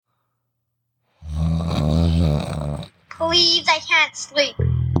Please, I can't sleep.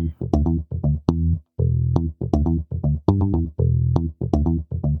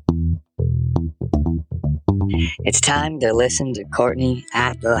 It's time to listen to Courtney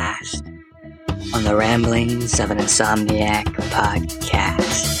at last on the Ramblings of an Insomniac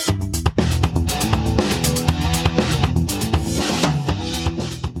podcast.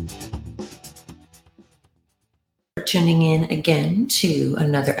 For tuning in again to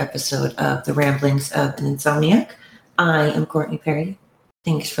another episode of the Ramblings of an Insomniac. I am Courtney Perry.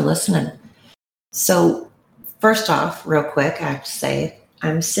 Thanks for listening. So first off, real quick, I have to say,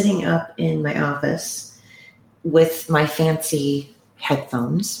 I'm sitting up in my office with my fancy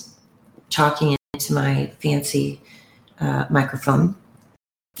headphones, talking into my fancy microphone,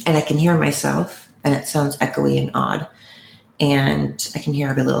 and I can hear myself, and it sounds echoey and odd, and I can hear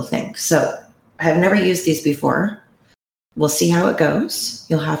every little thing. So I have never used these before. We'll see how it goes.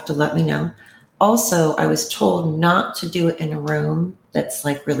 You'll have to let me know. Also, I was told not to do it in a room that's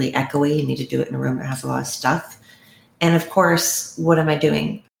like really echoey. You need to do it in a room that has a lot of stuff. And of course, what am I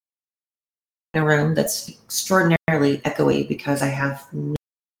doing? In a room that's extraordinarily echoey because I have no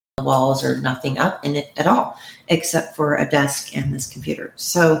walls or nothing up in it at all, except for a desk and this computer.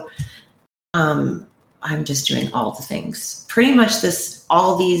 So I'm just doing all the things. Pretty much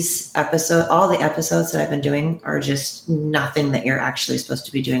all the episodes that I've been doing are just nothing that you're actually supposed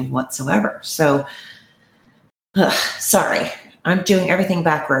to be doing whatsoever. So sorry, I'm doing everything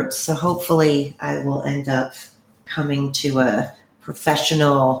backwards. So hopefully I will end up coming to a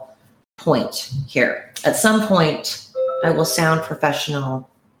professional point here. At some point, I will sound professional,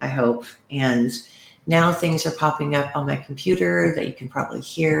 I hope. And now things are popping up on my computer that you can probably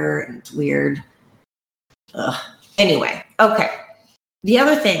hear, and it's weird. Anyway, okay. The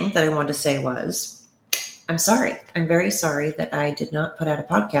other thing that I wanted to say was, I'm sorry. I'm very sorry that I did not put out a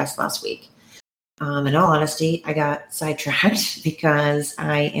podcast last week. In all honesty, I got sidetracked because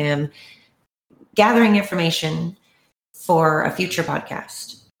I am gathering information for a future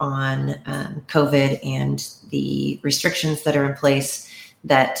podcast on COVID and the restrictions that are in place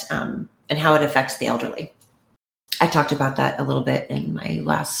that and how it affects the elderly. I talked about that a little bit in my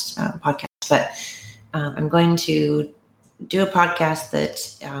last podcast, but I'm going to do a podcast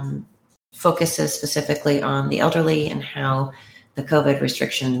that focuses specifically on the elderly and how the COVID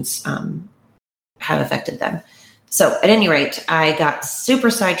restrictions have affected them. So at any rate, I got super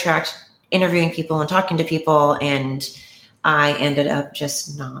sidetracked interviewing people and talking to people, and I ended up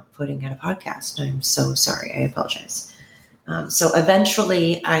just not putting out a podcast. I'm so sorry. I apologize. So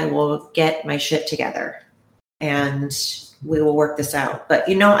eventually I will get my shit together and we will work this out. But,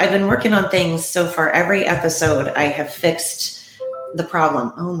 I've been working on things so far. Every episode I have fixed the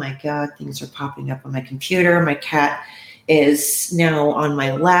problem. Oh my God, things are popping up on my computer. My cat is now on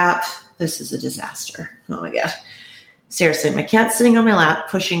my lap. This is a disaster. Oh my God. Seriously, my cat's sitting on my lap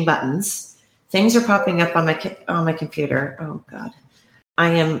pushing buttons. Things are popping up on my computer. Oh God. I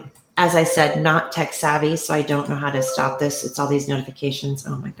am, as I said, not tech savvy, so I don't know how to stop this. It's all these notifications.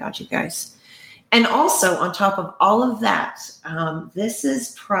 Oh my God, you guys. And also on top of all of that, this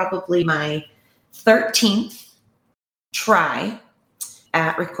is probably my 13th try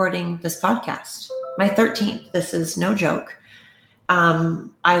at recording this podcast. My 13th. This is no joke.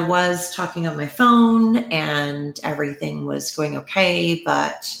 I was talking on my phone and everything was going okay,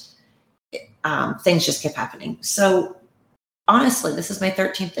 but things just kept happening. So honestly, this is my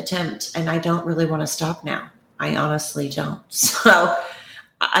 13th attempt and I don't really want to stop now. I honestly don't. So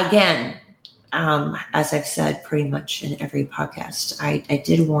again, as I've said pretty much in every podcast, I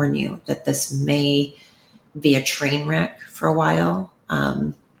did warn you that this may be a train wreck for a while.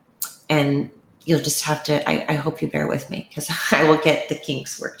 And you'll just have to, I hope you bear with me because I will get the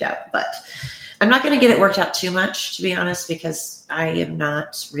kinks worked out. But I'm not going to get it worked out too much, to be honest, because I am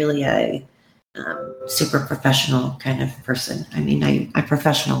not really a super professional kind of person. I mean, I'm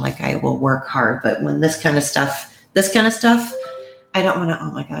professional, like I will work hard, but when this kind of stuff, I don't want to,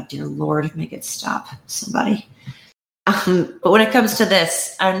 oh my God, dear Lord, make it stop, somebody. But when it comes to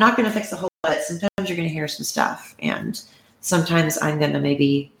this, I'm not going to fix the whole lot. Sometimes you're going to hear some stuff, and sometimes I'm going to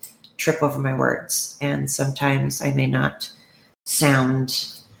maybe trip over my words, and sometimes I may not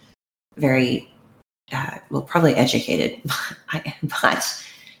sound very, probably educated, but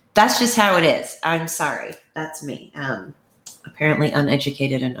that's just how it is. I'm sorry. That's me. Apparently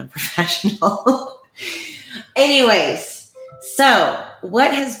uneducated and unprofessional. Anyways, so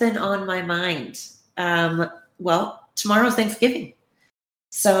what has been on my mind? Well, tomorrow's Thanksgiving.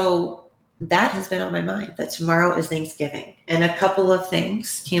 So that has been on my mind, that tomorrow is Thanksgiving. And a couple of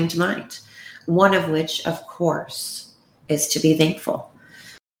things came to mind. One of which, of course, is to be thankful.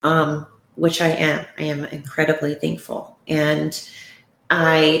 which I am incredibly thankful. And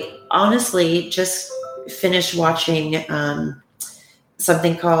I honestly just finished watching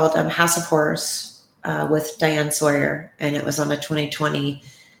something called House of Horrors with Diane Sawyer, and it was on a 2020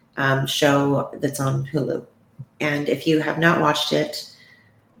 show that's on Hulu. And if you have not watched it,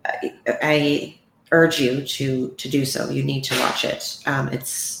 I urge you to do so. You need to watch it.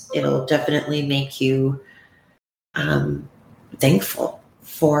 It'll definitely make you thankful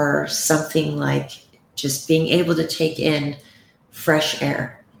for something like just being able to take in fresh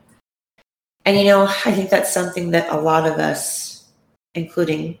air. And I think that's something that a lot of us,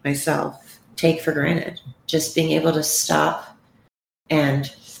 including myself, take for granted. Just being able to stop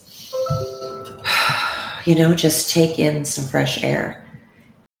and just take in some fresh air.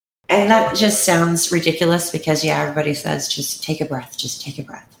 And that just sounds ridiculous because, everybody says, just take a breath, just take a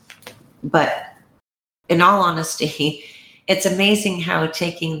breath. But in all honesty, it's amazing how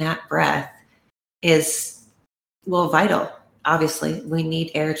taking that breath is, vital. Obviously, we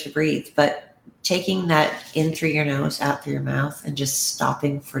need air to breathe, but taking that in through your nose, out through your mouth, and just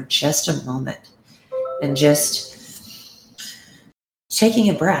stopping for just a moment and just taking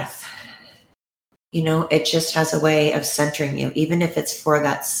a breath. It just has a way of centering you, even if it's for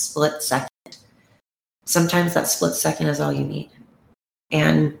that split second. Sometimes that split second is all you need.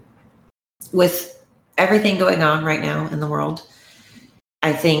 And with everything going on right now in the world,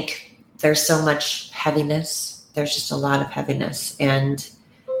 I think there's so much heaviness. There's just a lot of heaviness. And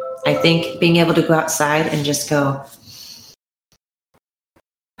I think being able to go outside and just go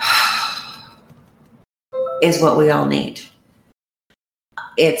is what we all need.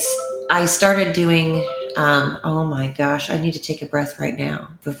 I started doing, oh my gosh, I need to take a breath right now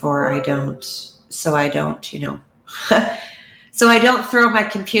so I don't throw my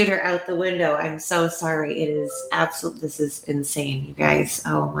computer out the window. I'm so sorry. It is this is insane, you guys.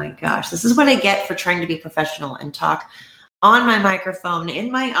 Oh my gosh. This is what I get for trying to be professional and talk on my microphone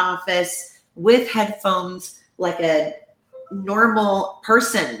in my office with headphones like a normal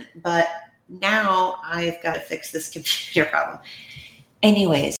person. But now I've got to fix this computer problem.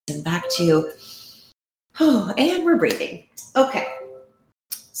 Anyways, and back to, and we're breathing. Okay.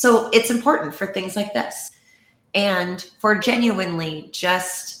 So it's important for things like this. And for genuinely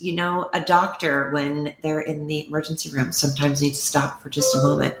just, a doctor, when they're in the emergency room, sometimes needs to stop for just a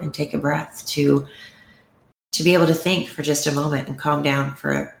moment and take a breath to be able to think for just a moment and calm down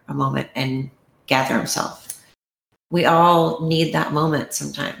for a moment and gather himself. We all need that moment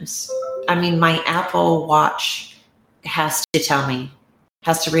sometimes. I mean, my Apple Watch has to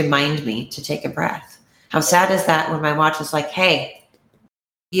remind me to take a breath. How sad is that when my watch is like, hey,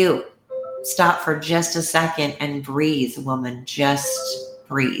 you stop for just a second and breathe, woman, just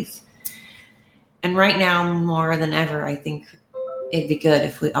breathe. And right now, more than ever, I think it'd be good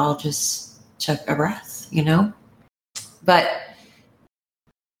if we all just took a breath, But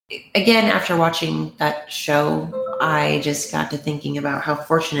again, after watching that show, I just got to thinking about how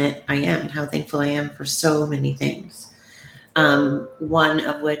fortunate I am and how thankful I am for so many things. One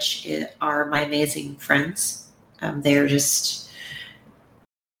of which are my amazing friends. They're just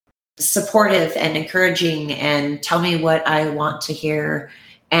supportive and encouraging and tell me what I want to hear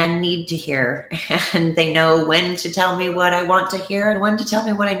and need to hear. And they know when to tell me what I want to hear and when to tell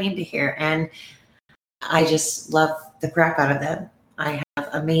me what I need to hear. And I just love the crap out of them. I have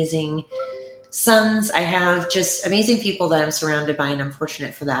amazing sons. I have just amazing people that I'm surrounded by, and I'm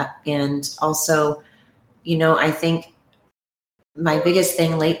fortunate for that. And also, I think my biggest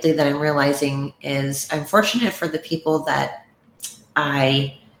thing lately that I'm realizing is I'm fortunate for the people that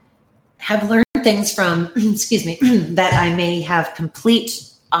I have learned things from, that I may have complete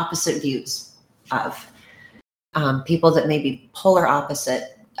opposite views of. People that may be polar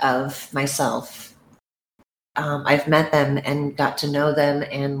opposite of myself. I've met them and got to know them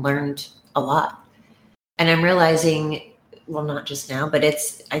and learned a lot. And I'm realizing, well, not just now, but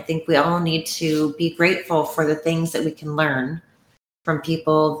I think we all need to be grateful for the things that we can learn from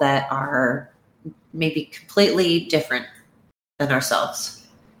people that are maybe completely different than ourselves.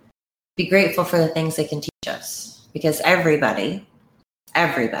 Be grateful for the things they can teach us, because everybody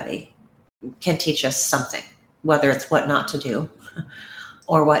can teach us something, whether it's what not to do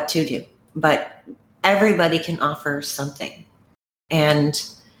or what to do, but everybody can offer something. And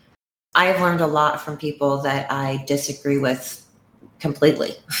I've learned a lot from people that I disagree with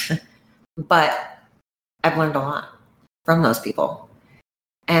completely, but I've learned a lot from those people.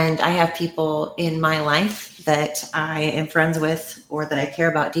 And I have people in my life that I am friends with or that I care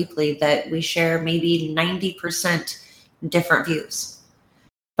about deeply that we share maybe 90% different views.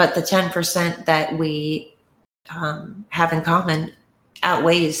 But the 10% that we have in common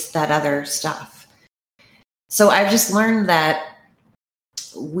outweighs that other stuff. So I've just learned that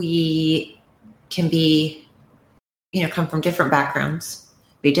we can be, come from different backgrounds,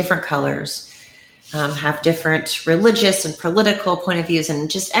 be different colors, have different religious and political point of views,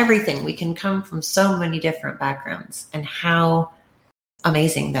 and just everything. We can come from so many different backgrounds, and how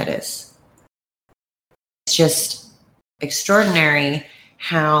amazing that is. It's just extraordinary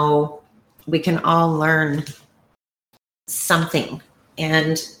how we can all learn something.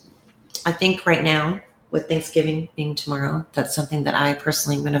 And I think right now, with Thanksgiving being tomorrow, that's something that I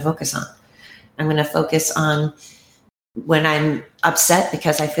personally am going to focus on. I'm going to focus on when I'm upset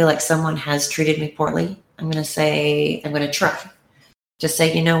because I feel like someone has treated me poorly. I'm going to try to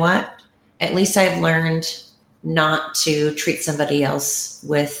say, you know what? At least I've learned not to treat somebody else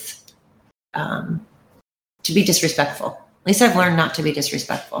with, to be disrespectful. At least I've learned not to be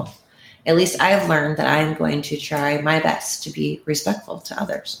disrespectful. At least I've learned that I'm going to try my best to be respectful to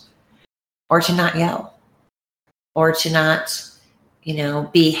others, or to not yell, or to not,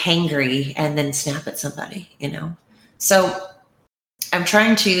 be hangry and then snap at somebody, So I'm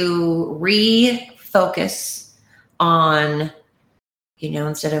trying to refocus on,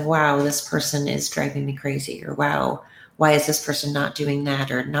 instead of, wow, this person is driving me crazy, or wow, why is this person not doing that,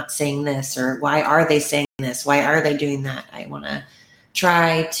 or not saying this, or why are they saying this? Why are they doing that? I want to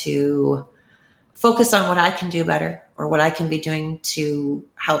try to focus on what I can do better, or what I can be doing to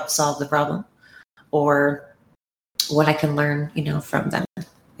help solve the problem, or what I can learn, from them.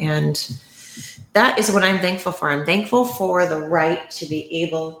 And that is what I'm thankful for. I'm thankful for the right to be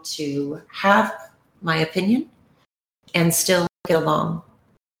able to have my opinion and still get along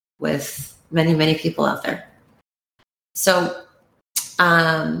with many, many people out there. So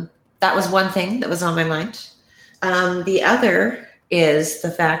that was one thing that was on my mind. The other is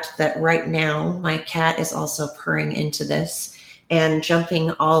the fact that right now my cat is also purring into this and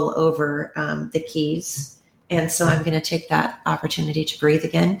jumping all over the keys. And so I'm going to take that opportunity to breathe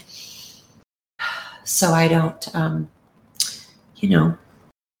again, so I don't,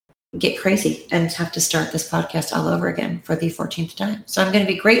 get crazy and have to start this podcast all over again for the 14th time. So I'm going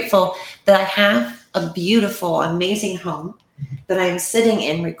to be grateful that I have a beautiful, amazing home that I'm sitting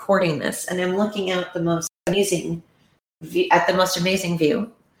in recording this, and I'm looking out the most amazing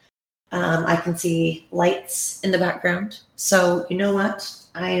view. I can see lights in the background. So you know what?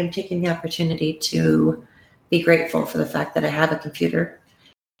 I am taking the opportunity to be grateful for the fact that I have a computer,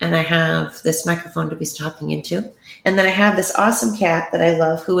 and I have this microphone to be talking into. And then I have this awesome cat that I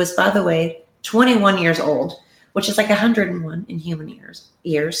love, who is, by the way, 21 years old, which is like 101 in human years.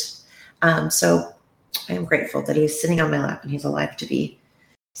 So I am grateful that he's sitting on my lap, and he's alive to be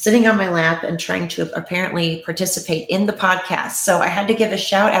sitting on my lap and trying to apparently participate in the podcast. So I had to give a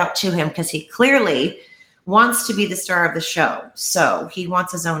shout out to him because he clearly wants to be the star of the show. So he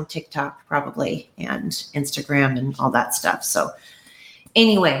wants his own TikTok probably, and Instagram and all that stuff. So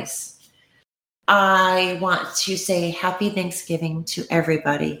anyways, I want to say happy Thanksgiving to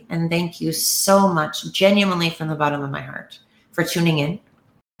everybody. And thank you so much, genuinely from the bottom of my heart, for tuning in.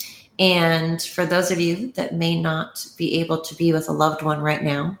 And for those of you that may not be able to be with a loved one right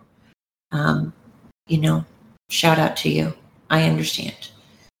now, shout out to you. I understand.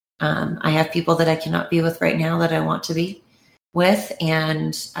 I have people that I cannot be with right now that I want to be with.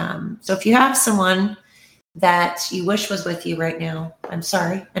 And so if you have someone that you wish was with you right now, I'm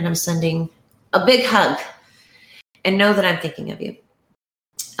sorry. And I'm sending a big hug, and know that I'm thinking of you.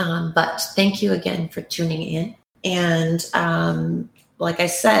 But thank you again for tuning in. And like I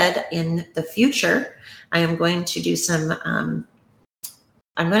said, in the future, I am going to do some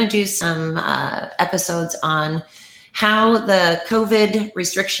episodes on how the COVID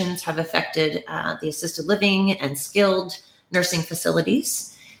restrictions have affected the assisted living and skilled nursing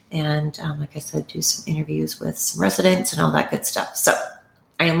facilities. And like I said, do some interviews with some residents and all that good stuff. So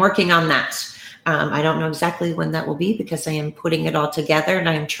I am working on that. I don't know exactly when that will be, because I am putting it all together, and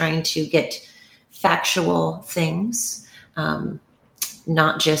I am trying to get factual things,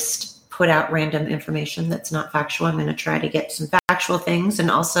 not just put out random information that's not factual. I'm going to try to get some factual things,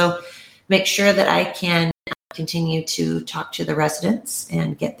 and also make sure that I can continue to talk to the residents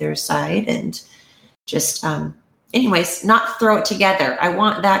and get their side, and just, anyways, not throw it together. I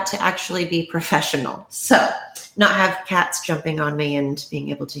want that to actually be professional. So not have cats jumping on me and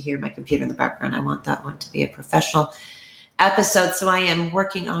being able to hear my computer in the background. I want that one to be a professional episode. So I am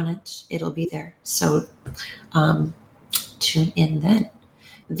working on it. It'll be there. So tune in then.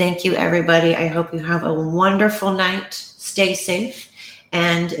 Thank you, everybody. I hope you have a wonderful night. Stay safe.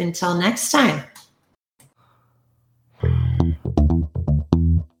 And until next time.